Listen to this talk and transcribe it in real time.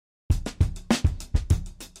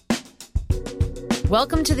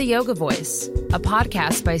Welcome to the Yoga Voice, a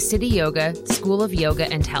podcast by City Yoga, School of Yoga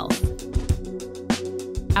and Health.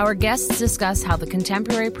 Our guests discuss how the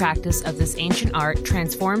contemporary practice of this ancient art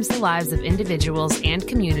transforms the lives of individuals and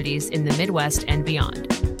communities in the Midwest and beyond.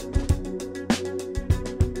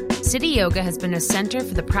 City Yoga has been a center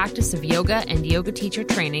for the practice of yoga and yoga teacher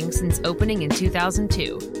training since opening in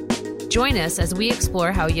 2002. Join us as we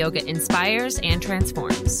explore how yoga inspires and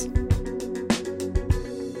transforms.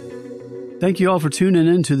 Thank you all for tuning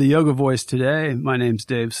in to the Yoga Voice today. My name's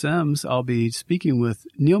Dave Sims. I'll be speaking with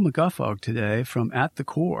Neil McGuffog today from At the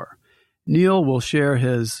Core. Neil will share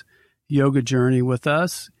his yoga journey with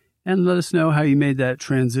us and let us know how he made that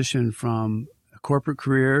transition from a corporate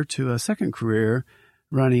career to a second career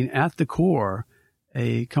running At the Core,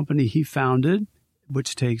 a company he founded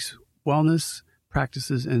which takes wellness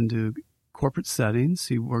practices into corporate settings.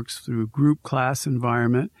 He works through a group class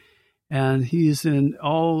environment. And he's in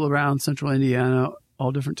all around central Indiana,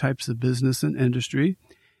 all different types of business and industry.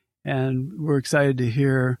 And we're excited to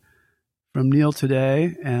hear from Neil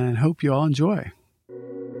today and hope you all enjoy.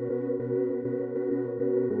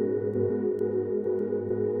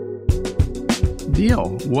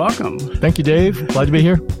 Neil, welcome. Thank you, Dave. Glad to be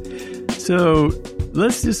here. So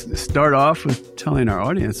let's just start off with telling our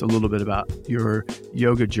audience a little bit about your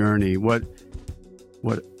yoga journey, what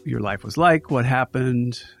your life was like, what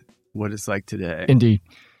happened, what it's like today. Indeed.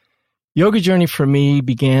 Yoga journey for me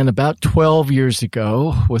began about 12 years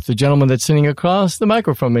ago with the gentleman that's sitting across the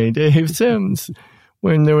microphone from me, Dave Sims,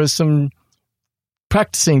 when there was some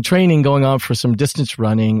training going on for some distance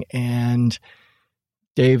running. And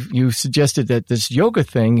Dave, you suggested that this yoga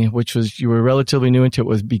thing, which was you were relatively new into it,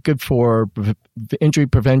 would be good for injury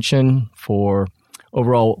prevention, for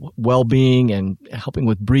overall well-being and helping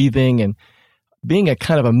with breathing. And being a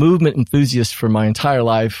kind of a movement enthusiast for my entire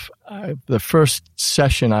life, the first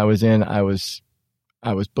session I was in, I was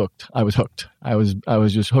booked. I was hooked. I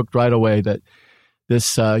was just hooked right away that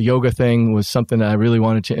this yoga thing was something that I really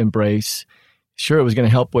wanted to embrace. Sure, it was going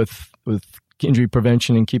to help with injury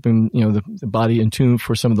prevention and keeping the body in tune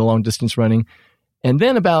for some of the long distance running. And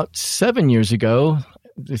then about 7 years ago,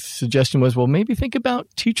 the suggestion was, well, maybe think about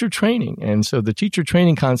teacher training. And so the teacher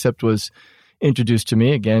training concept was introduced to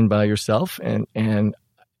me again by yourself and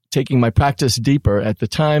taking my practice deeper. At the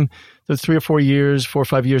time, those 4 or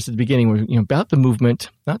 5 years at the beginning were about the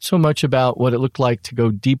movement, not so much about what it looked like to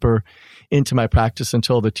go deeper into my practice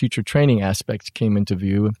until the teacher training aspect came into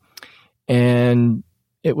view. And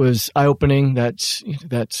it was eye-opening.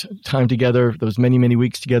 That time together, those many, many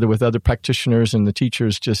weeks together with other practitioners and the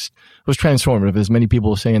teachers just was transformative, as many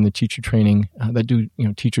people say in the teacher training that do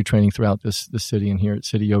teacher training throughout this city and here at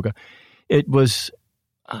City Yoga. It was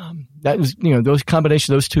those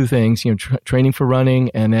combination, those two things, training for running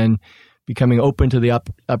and then becoming open to the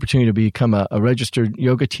opportunity to become a registered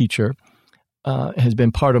yoga teacher has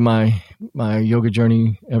been part of my yoga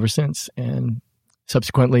journey ever since, and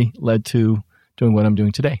subsequently led to doing what I'm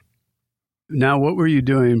doing today. Now, what were you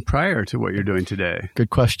doing prior to what you're doing today? Good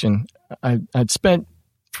question. I'd spent,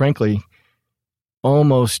 frankly,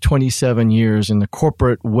 almost 27 years in the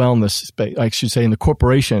corporate wellness space, I should say in the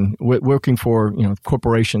corporation, working for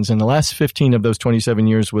corporations. And the last 15 of those 27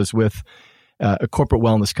 years was with a corporate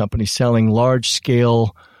wellness company selling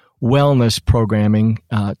large-scale wellness programming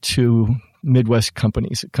to Midwest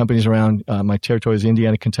companies around my territories,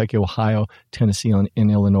 Indiana, Kentucky, Ohio, Tennessee, and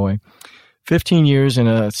Illinois. 15 years in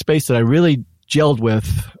a space that I really gelled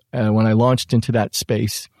with when I launched into that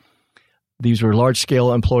space. These were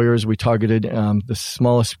large-scale employers we targeted. The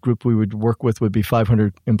smallest group we would work with would be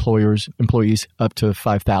 500 employees up to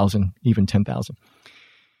 5,000, even 10,000.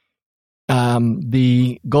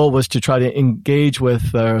 The goal was to try to engage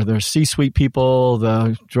with their C-suite people,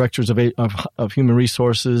 the directors of human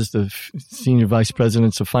resources, the senior vice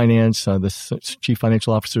presidents of finance, the chief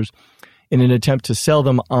financial officers, in an attempt to sell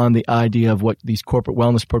them on the idea of what these corporate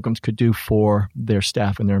wellness programs could do for their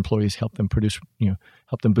staff and their employees, help them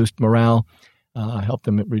help them boost morale, help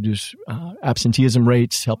them reduce absenteeism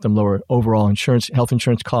rates, help them lower overall health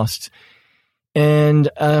insurance costs. And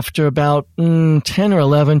after about 10 or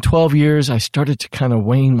 11, 12 years, I started to kind of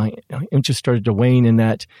wane. My interest started to wane in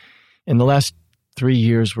that. And the last 3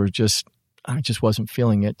 years I just wasn't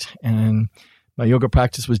feeling it. And my yoga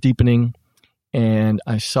practice was deepening, and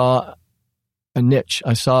I saw a niche.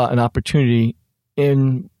 I saw an opportunity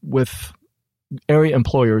with area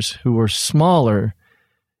employers who were smaller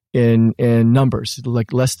in numbers,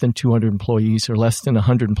 like less than 200 employees or less than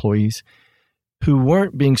 100 employees, who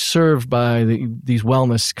weren't being served by these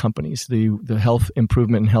wellness companies, the health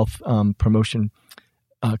improvement and health promotion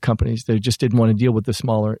companies. They just didn't want to deal with the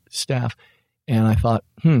smaller staff. And I thought,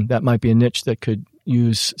 that might be a niche that could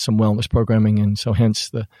use some wellness programming, and so hence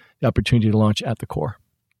the opportunity to launch At the Core.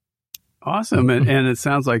 Awesome. And it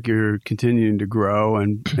sounds like you're continuing to grow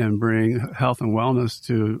and bring health and wellness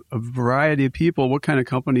to a variety of people. What kind of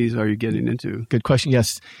companies are you getting into? Good question.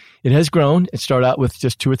 Yes, it has grown. It started out with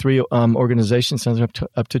just 2 or 3 organizations,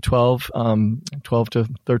 up to 12 to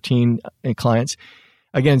 13 clients.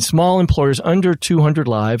 Again, small employers under 200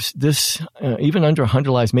 lives, even under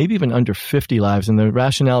 100 lives, maybe even under 50 lives. And the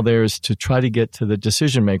rationale there is to try to get to the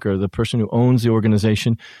decision maker, the person who owns the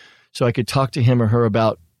organization, so I could talk to him or her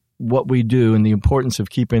about what we do and the importance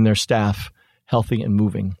of keeping their staff healthy and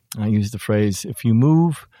moving. I use the phrase, if you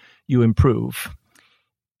move, you improve.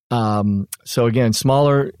 So again,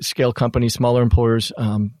 smaller scale companies, smaller employers,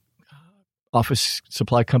 office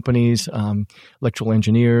supply companies, electrical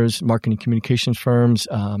engineers, marketing communications firms,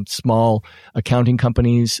 small accounting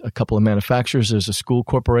companies, a couple of manufacturers. There's a school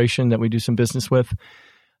corporation that we do some business with.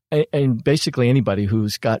 And basically anybody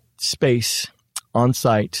who's got space on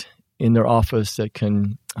site in their office that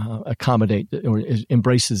can accommodate or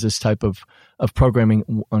embraces this type of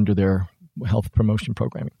programming under their health promotion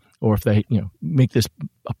programming, or if they make this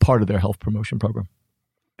a part of their health promotion program.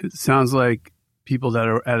 It sounds like people that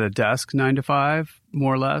are at a desk 9 to 5,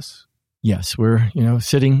 more or less. Yes, we're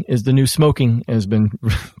sitting is the new smoking, has been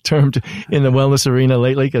termed in the wellness arena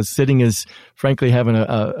lately, because sitting is frankly having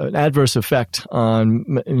an adverse effect on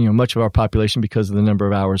much of our population because of the number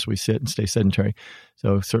of hours we sit and stay sedentary.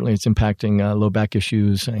 So certainly it's impacting low back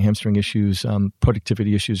issues, hamstring issues,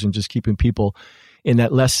 productivity issues, and just keeping people in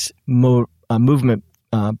that less movement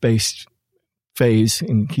based phase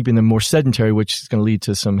and keeping them more sedentary, which is going to lead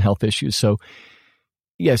to some health issues. So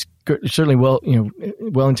yes, certainly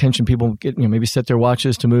well-intentioned people get, maybe set their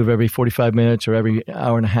watches to move every 45 minutes or every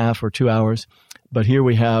hour and a half or 2 hours. But here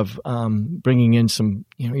we have bringing in some,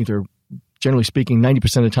 either generally speaking,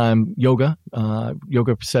 90% of the time, yoga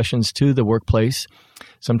sessions to the workplace.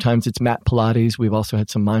 Sometimes it's mat Pilates. We've also had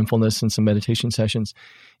some mindfulness and some meditation sessions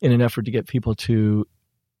in an effort to get people to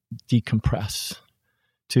decompress,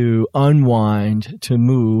 to unwind, to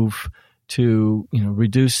move, to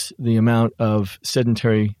reduce the amount of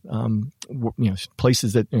sedentary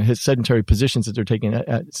places sedentary positions that they're taking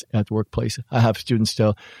at the workplace. I have students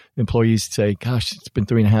tell employees, say, "Gosh, it's been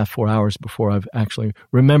 3.5, 4 hours before I've actually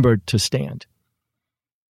remembered to stand."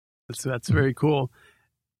 That's very cool.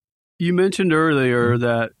 You mentioned earlier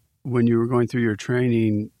that when you were going through your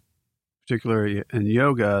training, particularly in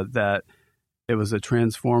yoga, that it was a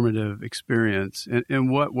transformative experience. In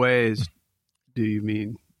what ways do you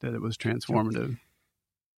mean that it was transformative?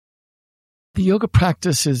 The yoga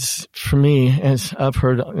practice is, for me, as I've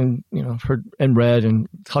heard and read and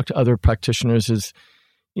talked to other practitioners, is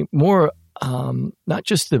more not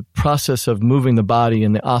just the process of moving the body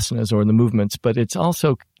in the asanas or in the movements, but it's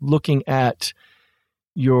also looking at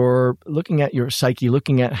your psyche,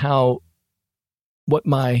 looking at what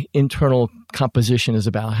my internal composition is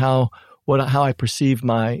about, how I perceive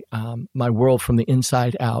my world from the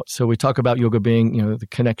inside out. So we talk about yoga being, the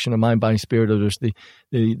connection of mind, body, spirit, or there's the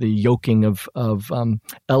yoking of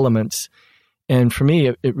elements. And for me,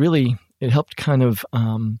 it helped kind of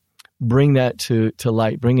bring that to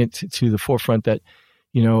light, bring it to the forefront that,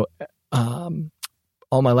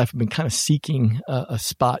 all my life I've been kind of seeking a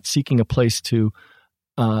spot, seeking a place to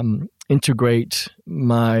integrate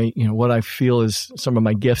my, what I feel is some of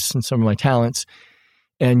my gifts and some of my talents.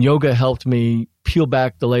 And yoga helped me peel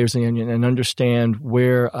back the layers of the onion and understand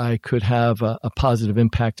where I could have a positive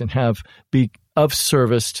impact and be of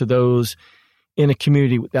service to those in a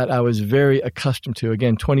community that I was very accustomed to.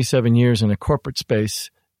 Again, 27 years in a corporate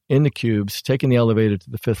space in the cubes, taking the elevator to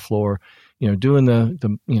the 5th floor, doing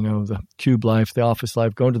the cube life, the office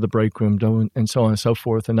life, going to the break room, and so on and so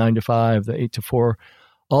forth, the 9 to 5, the 8 to 4.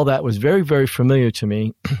 All that was very, very familiar to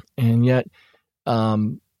me. And yet,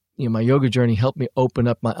 my yoga journey helped me open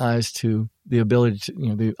up my eyes to the ability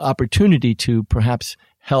to, the opportunity to perhaps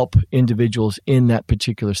help individuals in that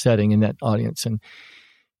particular setting, in that audience. And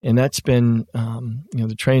that's been,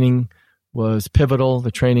 the training was pivotal.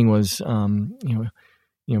 The training was,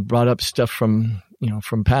 brought up stuff from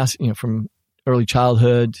early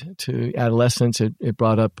childhood to adolescence. It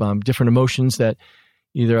brought up different emotions that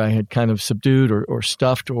either I had kind of subdued or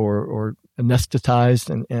stuffed or anesthetized,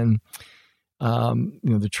 and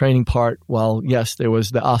the training part, while yes, there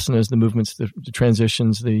was the asanas, the movements, the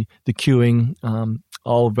transitions, the cueing,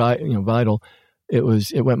 all vital.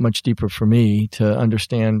 It went much deeper for me to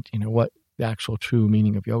understand, what the actual true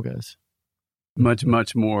meaning of yoga is. Much,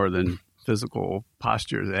 much more than physical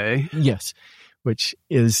postures, eh? Yes, which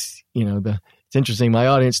is, it's interesting. My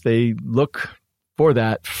audience, they look for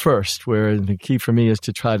that first, where the key for me is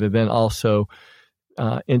to try to then also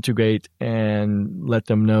integrate and let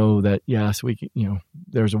them know that, yes,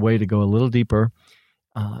 there's a way to go a little deeper.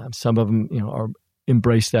 Some of them,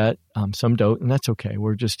 embrace that. Some don't, and that's okay.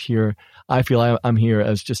 We're just here. I feel I'm here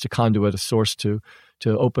as just a conduit, a source to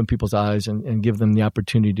open people's eyes and give them the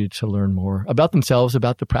opportunity to learn more about themselves,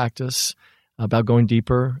 about the practice, about going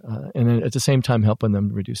deeper, and then at the same time helping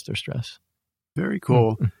them reduce their stress. Very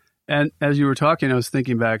cool. Mm-hmm. And as you were talking, I was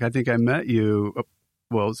thinking back, I think I met you,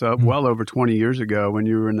 well over 20 years ago when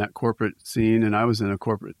you were in that corporate scene and I was in a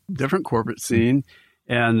different corporate scene.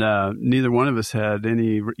 And neither one of us had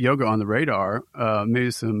any yoga on the radar,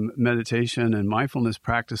 maybe some meditation and mindfulness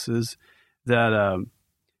practices that,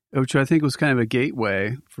 which I think was kind of a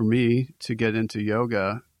gateway for me to get into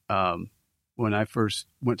yoga. When I first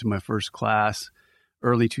went to my first class,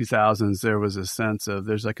 early 2000s, there was a sense of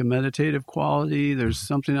there's like a meditative quality. There's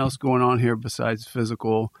something else going on here besides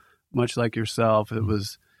physical, much like yourself. It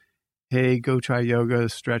was, hey, go try yoga,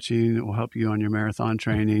 stretching. It will help you on your marathon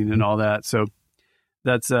training and all that. So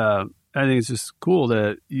that's, I think it's just cool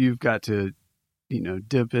that you've got to,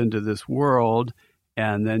 dip into this world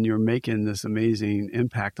and then you're making this amazing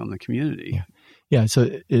impact on the community. Yeah. So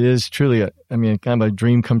it is truly kind of a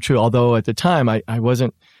dream come true. Although at the time I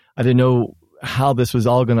didn't know how this was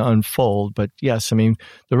all going to unfold. But yes, the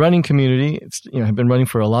running community, it's, I've been running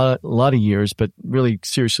for a lot of years, but really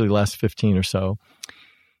seriously the last 15 or so.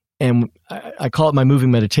 And I call it my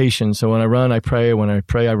moving meditation. So when I run, I pray. When I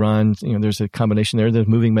pray, I run. There's a combination there. There's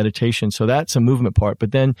moving meditation. So that's a movement part.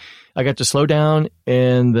 But then I got to slow down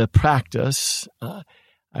in the practice.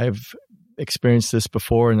 I've experienced this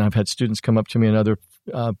before, and I've had students come up to me and other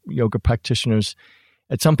yoga practitioners.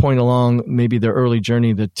 At some point along maybe their early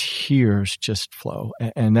journey, the tears just flow.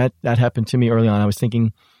 And that happened to me early on. I was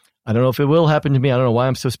thinking, I don't know if it will happen to me. I don't know why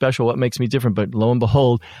I'm so special, what makes me different. But lo and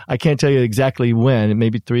behold, I can't tell you exactly when.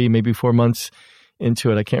 Maybe 3, maybe 4 months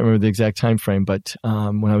into it. I can't remember the exact time frame. But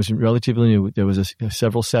when I was relatively new, there was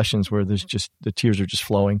several sessions where there's just the tears are just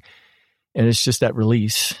flowing. And it's just that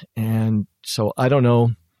release. And so I don't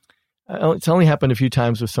know. It's only happened a few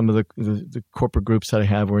times with some of the corporate groups that I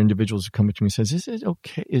have where individuals have come to me and says, is it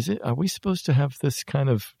okay? Are we supposed to have this kind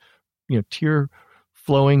of, tear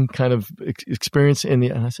flowing kind of experience in the,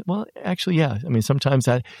 and I said, well, actually, yeah. Sometimes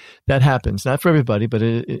that happens, not for everybody, but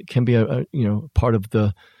it can be a part of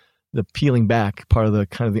the peeling back, part of the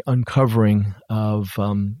kind of the uncovering of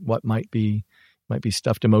what might be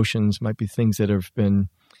stuffed emotions, might be things that have been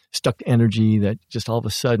stuck energy that just all of a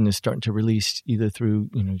sudden is starting to release either through,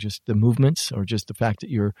 just the movements or just the fact that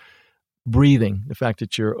you're breathing, the fact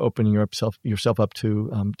that you're opening yourself up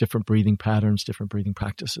to different breathing patterns, different breathing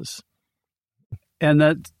practices. And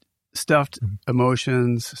that stuffed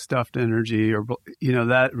emotions, stuffed energy, or,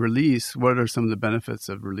 that release, what are some of the benefits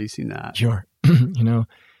of releasing that? Sure.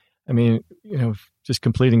 Just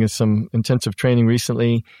completing some intensive training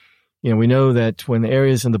recently, we know that when the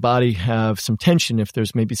areas in the body have some tension, if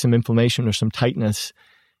there's maybe some inflammation or some tightness,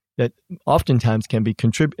 that oftentimes can be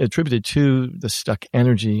attributed to the stuck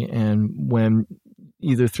energy. And when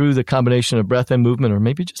either through the combination of breath and movement, or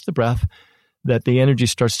maybe just the breath, that the energy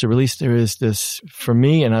starts to release, there is this, for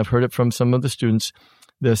me, and I've heard it from some of the students,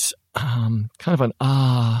 this kind of an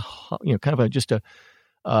just a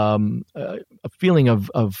feeling of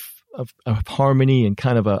harmony and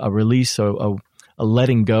kind of a release, a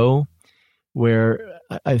letting go, where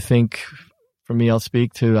I think, for me, I'll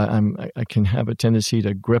speak to, I can have a tendency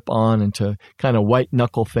to grip on and to kind of white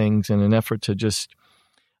knuckle things in an effort to just,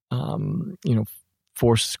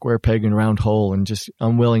 force square peg in round hole, and just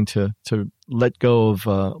unwilling to let go of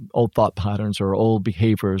old thought patterns or old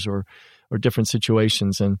behaviors or different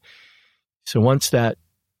situations. And so once I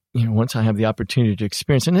have the opportunity to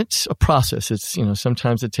experience, and it's a process, it's,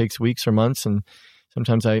 sometimes it takes weeks or months, and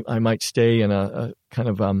sometimes I might stay in a kind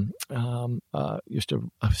of just a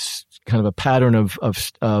kind of a pattern of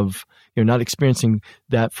not experiencing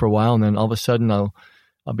that for a while, and then all of a sudden I'll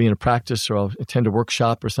be in a practice or I'll attend a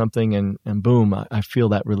workshop or something, and boom, I feel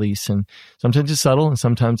that release. And sometimes it's subtle, and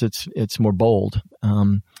sometimes it's more bold.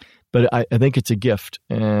 But I think it's a gift,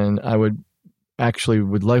 and I would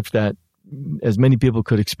love that as many people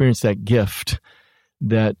could experience that gift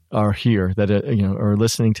that are here, that are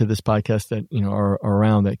listening to this podcast, that are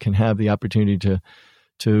around, that can have the opportunity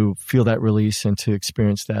to feel that release and to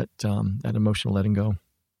experience that emotional letting go.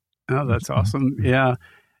 Oh, that's awesome! Yeah,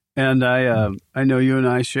 and I know you and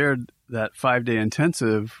I shared that 5-day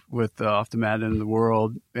intensive with Off the Mat End of the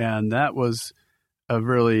World, and that was a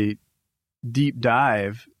really deep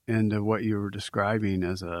dive into what you were describing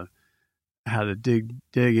as how to dig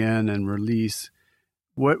in and release.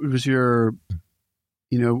 What was your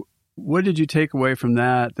what did you take away from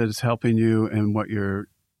that is helping you in what you're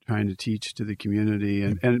trying to teach to the community?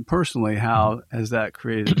 And personally, how has that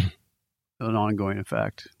created an ongoing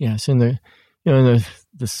effect? Yes, in the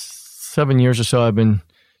 7 years or so I've been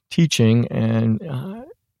teaching and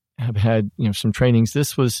have had some trainings.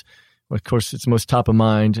 This was, of course, it's most top of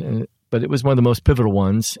mind, but it was one of the most pivotal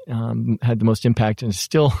ones. Had the most impact, and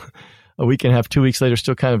still a week and a half, 2 weeks later,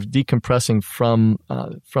 still kind of decompressing from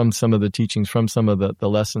some of the teachings, from some of the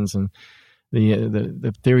lessons and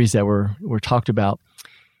the theories that were talked about.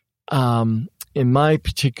 In my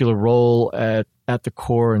particular role at the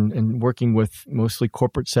core and working with mostly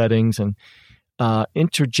corporate settings and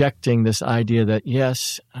interjecting this idea that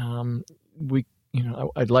yes,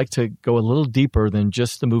 I'd like to go a little deeper than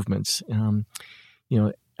just the movements.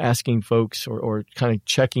 Asking folks or kind of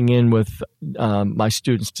checking in with my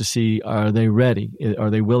students to see, are they ready? Are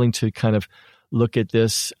they willing to kind of look at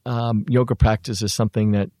this yoga practice as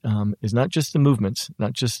something that is not just the movements,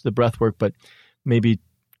 not just the breath work, but maybe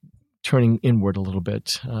turning inward a little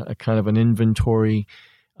bit, a kind of an inventory,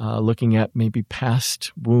 looking at maybe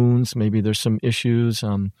past wounds. Maybe there's some issues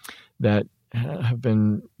that have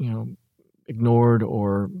been, ignored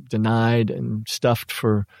or denied and stuffed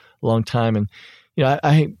for a long time. And,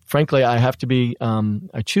 I frankly, I have to be,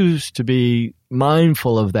 I choose to be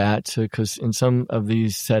mindful of that because in some of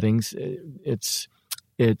these settings, it's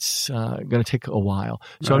going to take a while.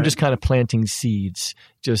 So right. I'm just kind of planting seeds,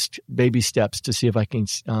 just baby steps to see if I can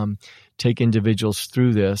take individuals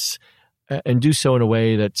through this and do so in a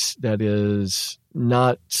way that is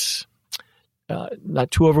not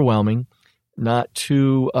too overwhelming, not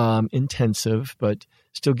too intensive, but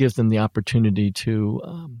still gives them the opportunity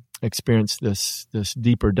to experience this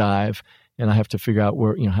deeper dive. And I have to figure out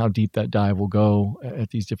where, how deep that dive will go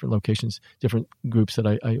at these different locations, different groups that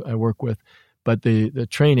I work with. But the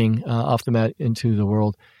training off the mat into the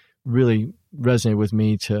world really resonated with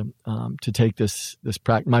me to take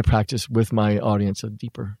my practice with my audience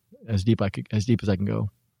as deep as I can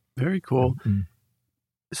go. Very cool. Mm-hmm.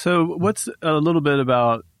 So, what's a little bit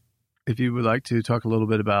about, if you would like to talk a little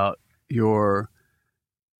bit about your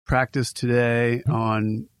practice today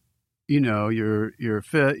on, you're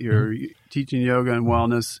fit, you're teaching yoga and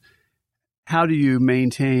wellness. How do you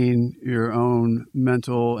maintain your own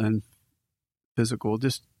mental and physical?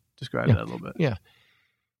 Just describe that a little bit. Yeah.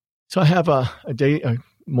 So I have a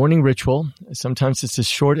morning ritual. Sometimes it's as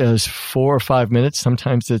short as 4 or 5 minutes.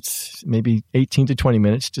 Sometimes it's maybe 18 to 20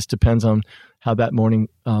 minutes. Just depends on how that morning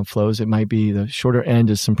flows. It might be the shorter end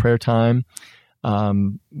is some prayer time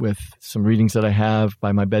with some readings that I have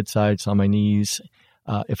by my bedside. It's on my knees.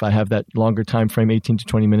 If I have that longer time frame, 18 to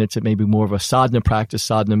 20 minutes, it may be more of a sadhana practice.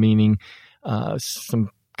 Sadhana meaning some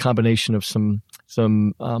combination of some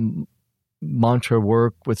mantra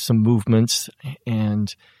work with some movements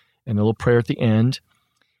and a little prayer at the end.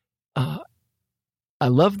 I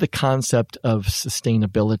love the concept of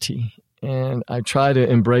sustainability, and I try to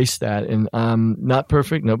embrace that. And I'm not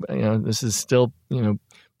perfect. No, this is still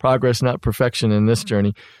progress, not perfection in this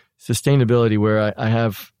journey. Sustainability, where I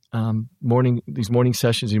have these morning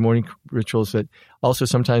sessions, these morning rituals that also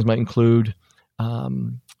sometimes might include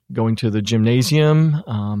going to the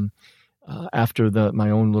gymnasium after my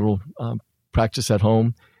own little practice at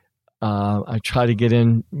home. I try to get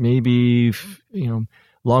in maybe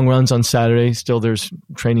long runs on Saturday. Still, there's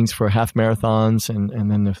trainings for half marathons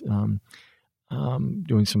and then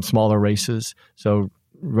doing some smaller races. So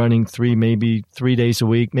running 3 days a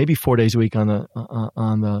week, maybe 4 days a week on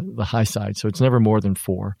the high side. So it's never more than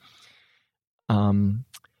 4. I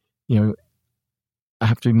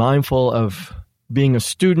have to be mindful of being a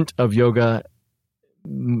student of yoga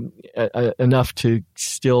enough to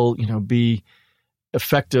still, be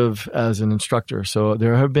effective as an instructor. So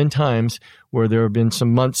there have been times where there have been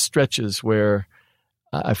some month stretches where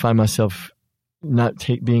I find myself not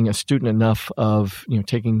being a student enough of,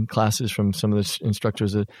 taking classes from some of the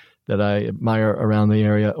instructors that I admire around the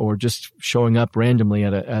area, or just showing up randomly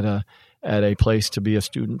at a place to be a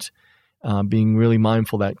student. Being really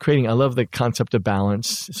mindful that I love the concept of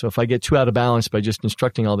balance. So if I get too out of balance by just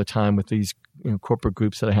instructing all the time with these corporate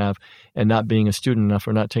groups that I have and not being a student enough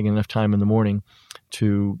or not taking enough time in the morning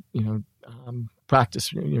to,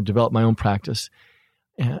 practice, develop my own practice.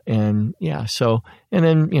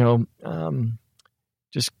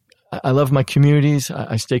 I love my communities.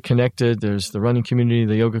 I stay connected. There's the running community,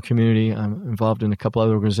 the yoga community. I'm involved in a couple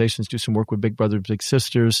other organizations, do some work with Big Brothers, Big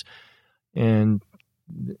Sisters. And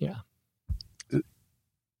yeah.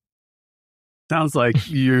 Sounds like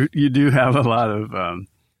you do have a lot of,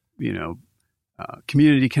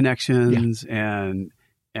 community connections and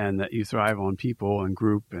and that you thrive on people and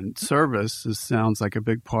group and service. This sounds like a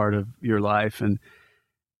big part of your life. And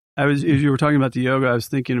as you were talking about the yoga, I was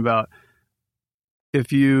thinking about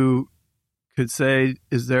if you could say,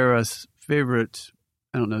 is there a favorite,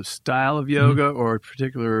 I don't know, style of yoga or a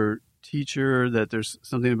particular teacher that there's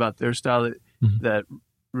something about their style that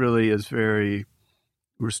really is very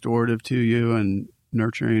restorative to you and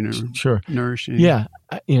nurturing or nourishing? Yeah.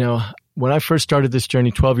 When I first started this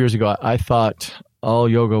journey 12 years ago, I thought all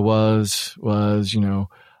yoga was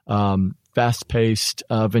fast-paced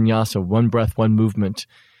vinyasa, one breath, one movement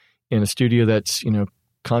in a studio that's,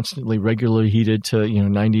 constantly regularly heated to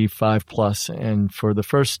 95 plus. And for the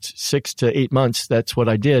first 6 to 8 months, that's what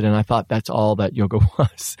I did, and I thought that's all that yoga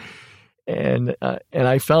was. And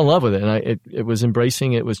I fell in love with it, and it was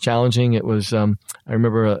embracing. It was challenging. It was. I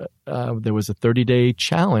remember there was a 30-day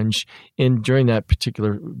challenge during that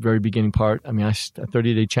particular very beginning part. I mean, a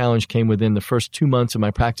 30-day challenge came within the first 2 months of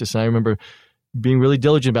my practice, and I remember being really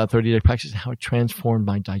diligent about 30-day practice, how it transformed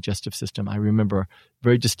my digestive system. I remember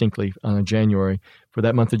very distinctly for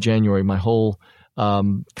that month of January, my whole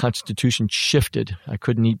constitution shifted. I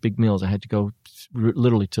couldn't eat big meals. I had to go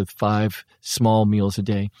literally to 5 small meals a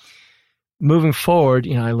day. Moving forward,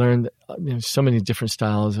 I learned so many different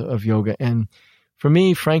styles of yoga. And for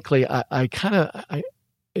me, frankly,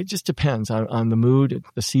 it just depends on the mood,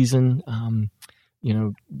 the season,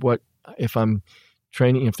 what, if I'm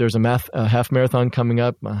training, if there's a half marathon coming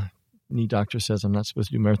up, my knee doctor says I'm not supposed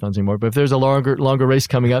to do marathons anymore, but if there's a longer race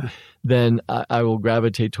coming up, then I will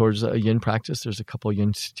gravitate towards a yin practice. There's a couple of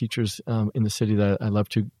yin teachers in the city that I love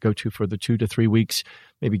to go to for the 2 to 3 weeks,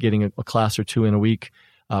 maybe getting a class or 2 in a week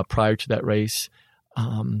prior to that race.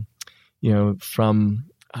 I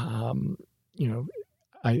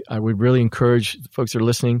would really encourage folks that are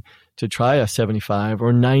listening to try a 75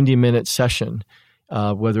 or 90-minute session,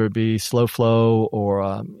 whether it be slow flow or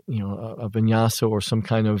a vinyasa or some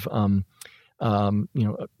kind of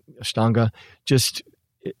ashtanga, just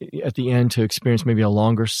at the end to experience maybe a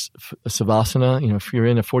longer savasana. If you're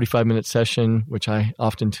in a 45-minute session, which I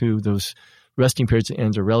often do, those resting periods at the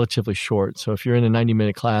ends are relatively short. So if you're in a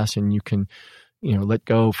 90-minute class and you can, let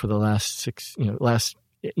go for the last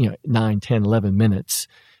 9, 10, 11 minutes,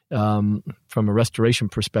 from a restoration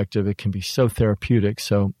perspective, it can be so therapeutic.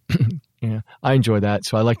 So yeah, I enjoy that.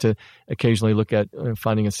 So I like to occasionally look at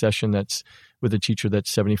finding a session that's with a teacher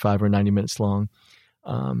that's 75 or 90 minutes long.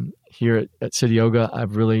 Here at City Yoga,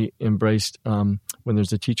 I've really embraced when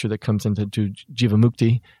there's a teacher that comes in to do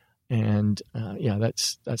Jivamukti. And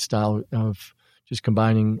that's that style of just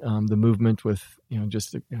combining the movement with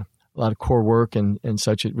just a lot of core work and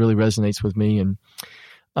such. It really resonates with me. And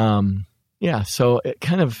so it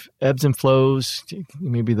kind of ebbs and flows.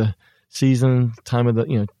 Maybe the season, time of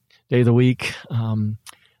the day of the week. I'm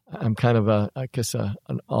kind of an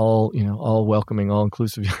all welcoming, all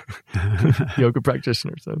inclusive yoga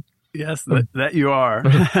practitioner. So yes, that you are.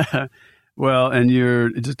 Well, and you're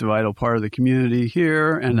just a vital part of the community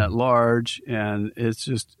here and at large, and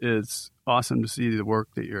it's awesome to see the work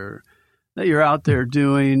that you're out there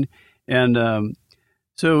doing. And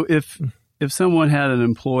so if someone had an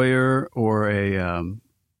employer or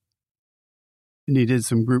needed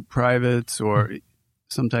some group privates or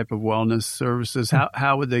some type of wellness services,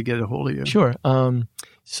 how would they get a hold of you? Sure.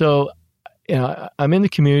 So I'm in the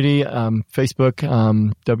community, Facebook,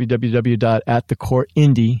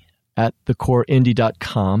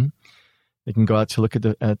 www.atthecoreindy.com. They can go out to look at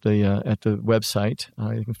the website.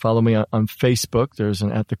 You can follow me on Facebook. There's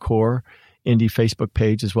an At the Core Indy Facebook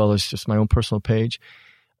page, as well as just my own personal page.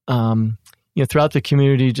 Throughout the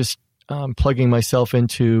community, just plugging myself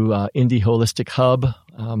into Indy Holistic Hub.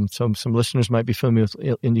 Some listeners might be familiar with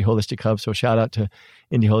Indy Holistic Hub, so shout out to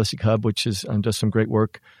Indy Holistic Hub, which does some great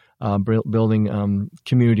work building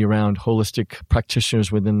community around holistic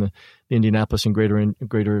practitioners within the Indianapolis and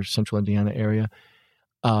greater Central Indiana area.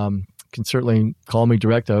 Can certainly call me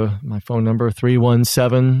direct. My phone number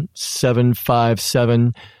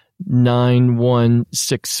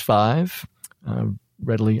 317-757-9165.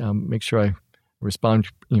 Readily make sure I respond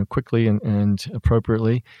quickly and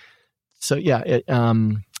appropriately. So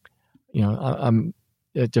I'm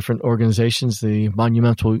at different organizations, the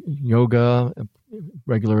Monumental Yoga,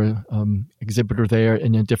 regular exhibitor there,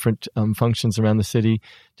 and in different functions around the city,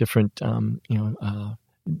 different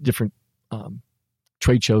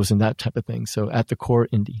trade shows and that type of thing. So At the Core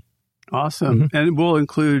Indy. Awesome. Mm-hmm. And we'll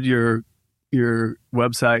include your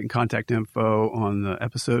website and contact info on the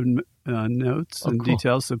episode notes and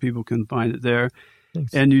details so people can find it there.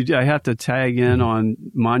 Thanks. And I have to tag in on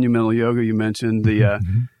Monumental Yoga. You mentioned the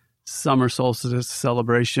summer solstice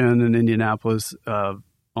celebration in Indianapolis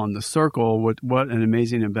on the circle. What an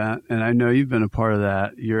amazing event. And I know you've been a part of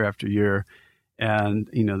that year after year. And,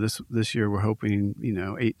 this year we're hoping,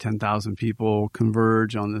 10,000 people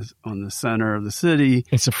converge on the center of the city.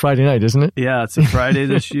 It's a Friday night, isn't it? Yeah, it's a Friday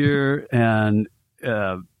this year. And,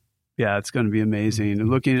 it's going to be amazing.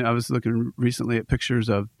 And I was looking recently at pictures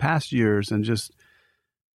of past years and just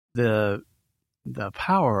the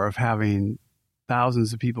power of having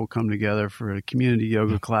thousands of people come together for a community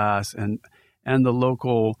yoga class and the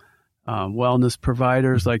local wellness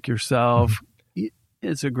providers like yourself.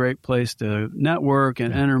 It's a great place to network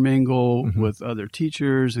and intermingle with other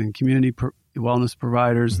teachers and community wellness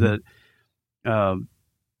providers that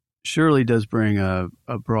surely does bring a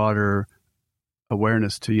broader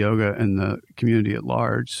awareness to yoga in the community at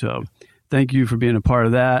large. So thank you for being a part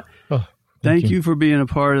of that. Oh, thank you for being a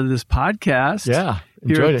part of this podcast. Yeah.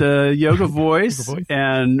 Here at the Yoga Voice.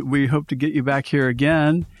 And we hope to get you back here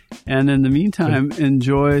again. And in the meantime,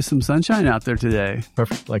 enjoy some sunshine out there today.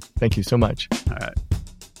 Perfect. Thank you so much. All right.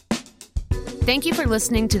 Thank you for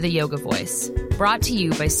listening to The Yoga Voice, brought to you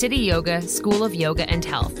by City Yoga, School of Yoga and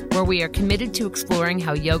Health, where we are committed to exploring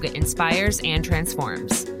how yoga inspires and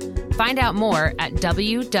transforms. Find out more at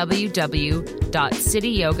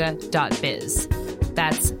www.cityyoga.biz.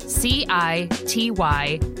 That's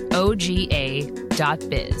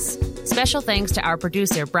CITYOGA.biz. Special thanks to our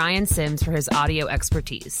producer, Brian Sims, for his audio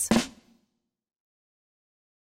expertise.